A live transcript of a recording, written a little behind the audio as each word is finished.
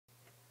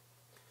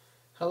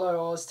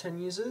Hello OS 10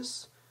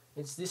 users,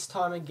 it's this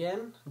time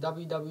again.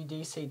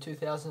 WWDC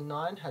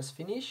 2009 has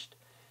finished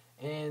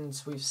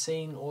and we've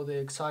seen all the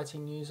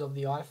exciting news of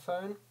the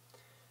iPhone.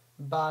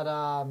 But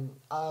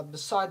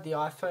beside the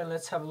iPhone,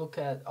 let's have a look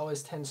at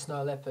OS 10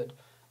 Snow Leopard.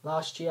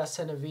 Last year I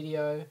sent a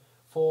video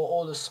for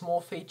all the small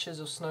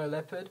features of Snow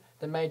Leopard,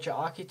 the major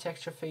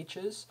architecture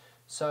features.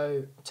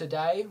 So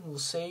today we'll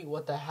see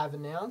what they have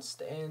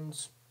announced and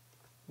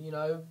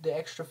the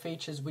extra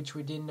features which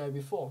we didn't know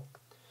before.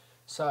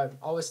 So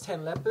OS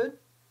 10 Leopard,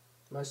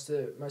 most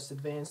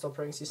advanced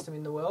operating system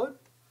in the world.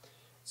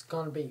 It's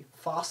going to be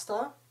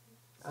faster.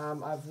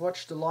 I've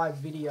watched a live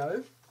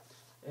video,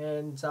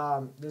 and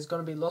there's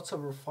going to be lots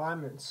of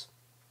refinements,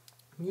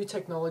 new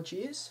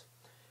technologies,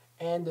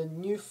 and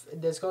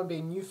there's going to be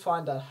a new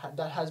Finder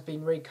that has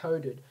been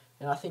recoded,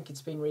 and I think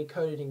it's been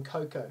recoded in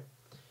Cocoa.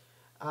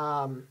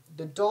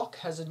 The dock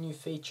has a new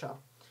feature.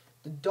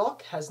 The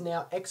dock has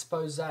now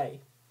expose.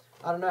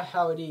 I don't know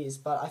how it is,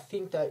 but I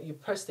think that you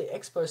press the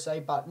expose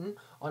button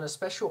on a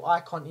special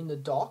icon in the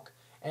dock,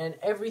 and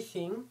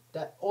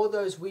all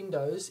those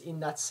windows in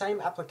that same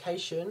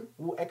application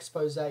will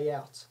expose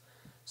out.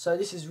 So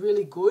this is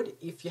really good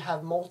if you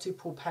have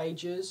multiple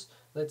pages.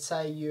 Let's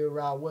say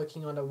you're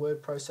working on a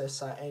word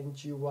processor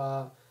and you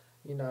are,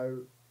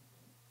 you're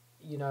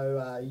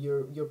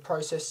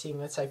processing,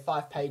 let's say,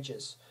 5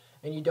 pages,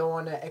 and you don't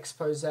want to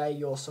expose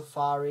your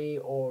Safari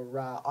or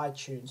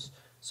iTunes.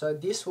 So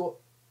this will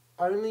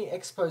only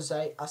expose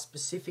a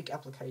specific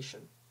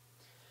application.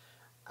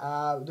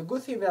 The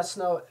good thing about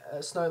Snow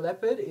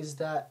Leopard is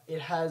that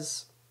it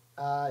has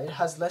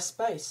less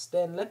space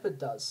than Leopard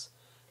does.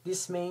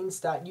 This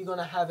means that you're going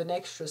to have an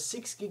extra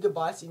 6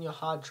 GB in your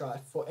hard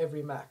drive for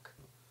every Mac.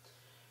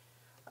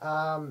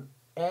 And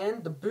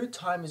the boot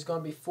time is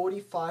going to be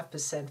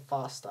 45%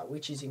 faster,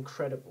 which is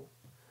incredible.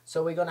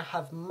 So we're going to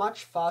have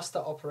much faster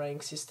operating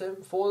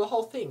system for the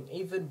whole thing,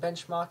 even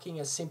benchmarking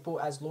as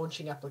simple as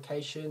launching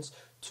applications,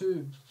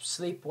 to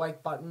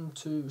sleep-wake button,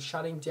 to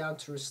shutting down,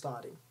 to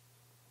restarting.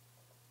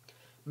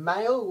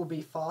 Mail will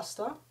be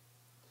faster.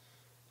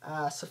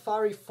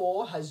 Safari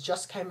 4 has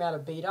just came out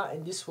of beta,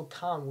 and this will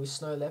come with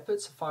Snow Leopard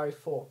Safari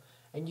 4.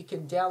 And you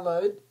can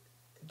download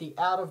the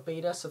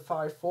out-of-beta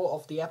Safari 4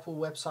 off the Apple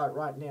website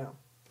right now.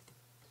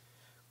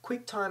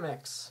 QuickTime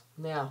X.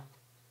 Now,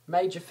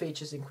 major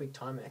features in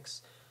QuickTime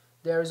X.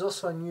 There is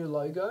also a new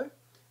logo,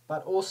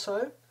 but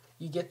also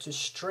you get to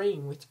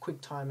stream with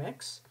QuickTime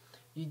X.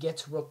 You get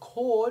to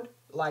record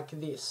like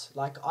this,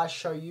 like I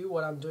show you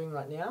what I'm doing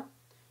right now.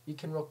 You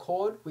can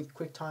record with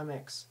QuickTime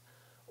X.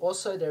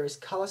 Also, there is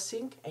color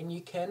sync, and you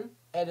can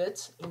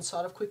edit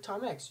inside of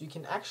QuickTime X. You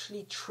can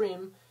actually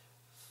trim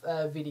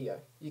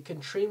video. You can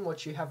trim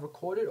what you have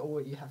recorded or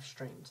what you have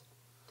streamed.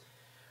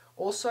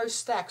 Also,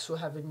 Stacks will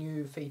have a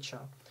new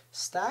feature.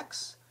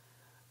 Stacks,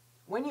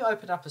 when you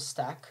open up a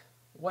stack,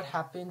 what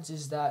happens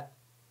is that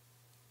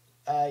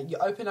you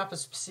open up a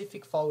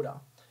specific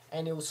folder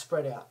and it will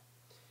spread out.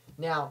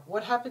 Now,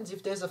 what happens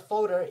if there's a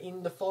folder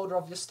in the folder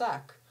of your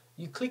stack?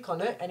 You click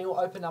on it and it will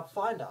open up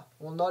Finder.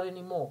 Well, not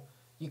anymore.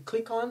 You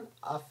click on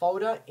a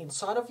folder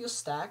inside of your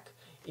stack,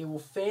 it will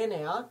fan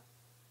out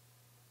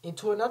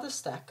into another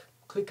stack.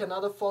 Click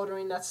another folder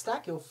in that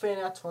stack, it will fan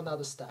out to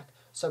another stack.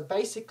 So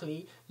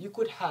basically, you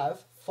could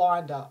have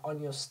Finder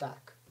on your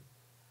stack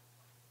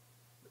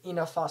in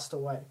a faster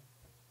way.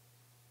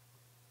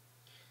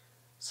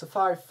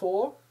 Safari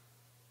 4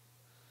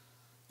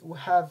 will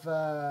have,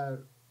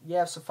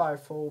 Safari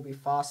 4 will be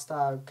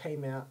faster, it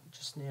came out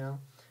just now.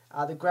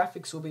 The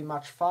graphics will be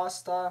much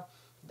faster,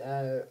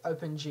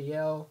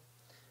 OpenGL.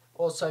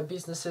 Also,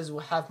 businesses will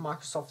have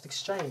Microsoft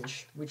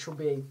Exchange, which will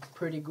be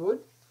pretty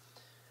good.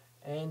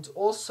 And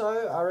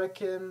also, I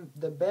reckon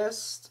the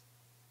best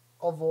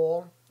of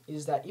all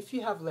is that if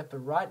you have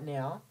Leopard right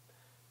now,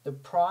 the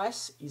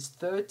price is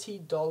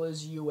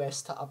 $30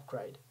 US to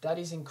upgrade. That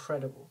is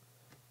incredible.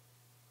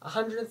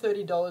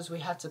 $130 we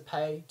had to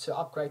pay to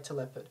upgrade to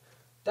Leopard.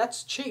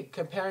 That's cheap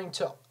comparing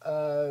to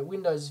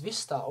Windows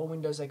Vista or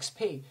Windows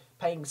XP,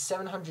 paying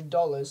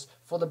 $700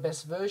 for the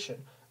best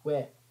version,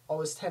 where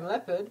OS 10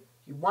 Leopard,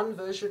 one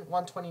version,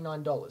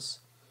 $129.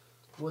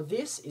 Well,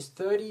 this is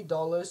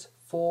 $30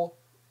 for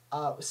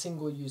a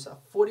single user,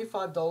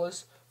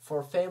 $45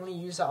 for a family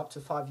user up to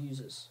 5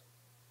 users.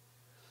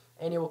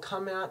 And it will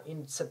come out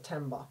in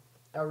September,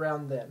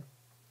 around then.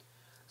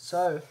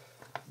 So,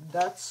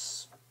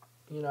 that's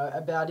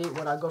about it,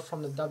 what I got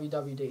from the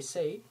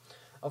WWDC.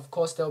 Of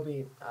course, there'll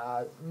be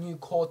new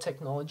core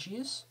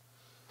technologies,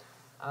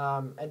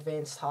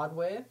 advanced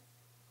hardware,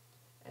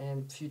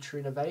 and future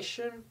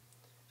innovation.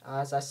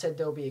 As I said,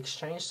 there'll be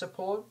exchange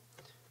support.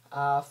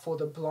 For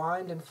the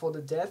blind and for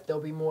the deaf,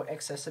 there'll be more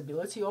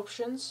accessibility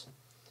options.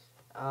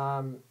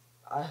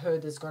 I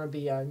heard there's going to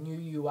be a new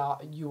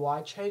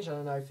UI change. I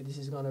don't know if this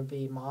is going to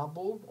be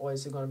marble or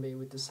is it going to be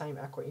with the same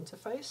Aqua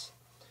interface.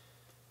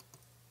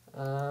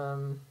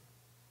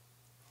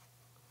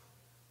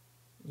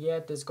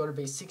 There's got to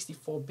be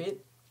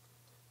 64-bit,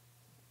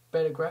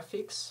 better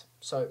graphics,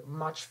 so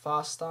much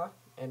faster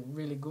and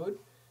really good.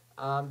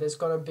 There's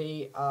going to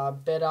be a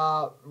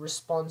better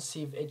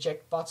responsive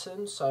eject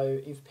button, so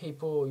if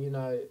people,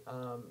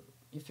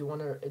 if you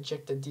want to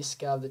eject a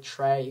disc out of the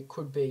tray, it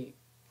could be,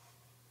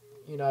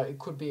 it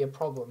could be a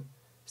problem.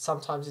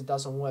 Sometimes it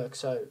doesn't work,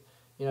 so,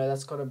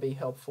 that's going to be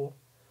helpful.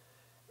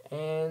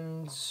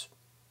 And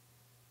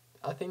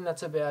I think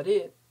that's about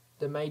it,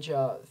 the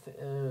major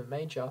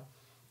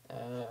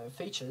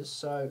features.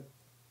 So,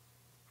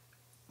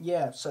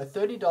 yeah, so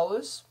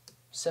 $30,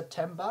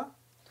 September.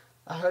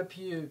 I hope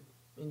you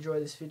enjoy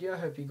this video. I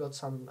hope you got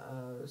some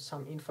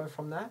info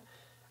from that.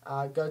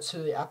 Go to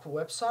the Apple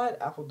website,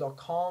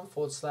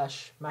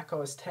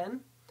 apple.com/macOS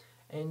 10,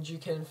 and you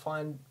can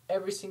find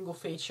every single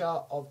feature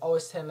of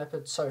OS 10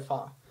 Leopard so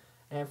far.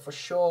 And for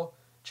sure,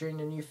 during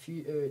the new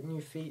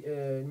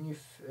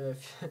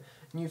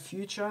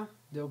future,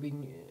 there'll be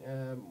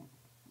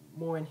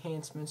more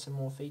enhancements and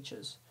more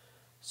features.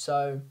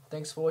 So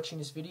thanks for watching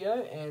this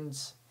video, and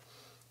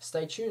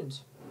stay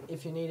tuned.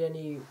 If you need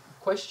any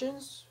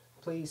questions,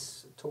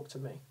 please talk to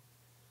me.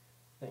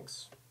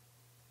 Thanks.